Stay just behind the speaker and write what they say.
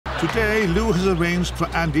Today, Lou has arranged for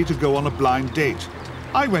Andy to go on a blind date.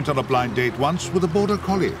 I went on a blind date once with a border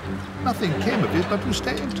collie. Nothing came of it, but we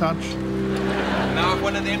stay in touch. Now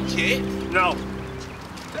one of them chips? No.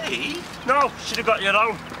 Please? No, should have got your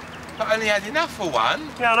own. I only had enough for one.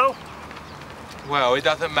 Yeah, I know. Well, it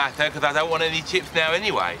doesn't matter, because I don't want any chips now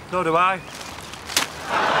anyway. Nor do I.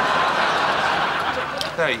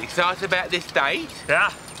 So, you excited about this date?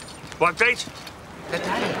 Yeah. What date? The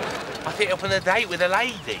date. I set up on a date with a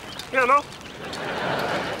lady. Yeah, I know.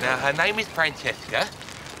 Now, her name is Francesca.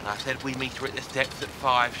 I said we meet her at the steps at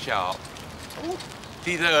 5 sharp. Oh,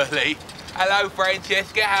 she's early. Hello,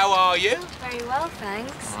 Francesca, how are you? Very well,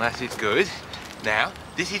 thanks. Well, that is good. Now,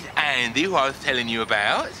 this is Andy, who I was telling you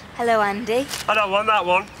about. Hello, Andy. I don't want that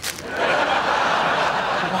one.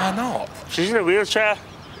 Why not? She's in a wheelchair.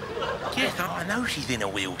 Yes, I know she's in a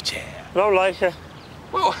wheelchair. I don't like her.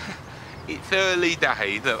 Well, it's early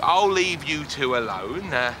days. Look, I'll leave you two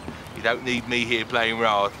alone. You don't need me here playing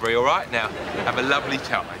raspberry, all right? Now, have a lovely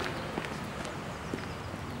time.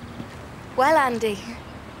 Well, Andy,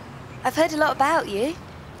 I've heard a lot about you.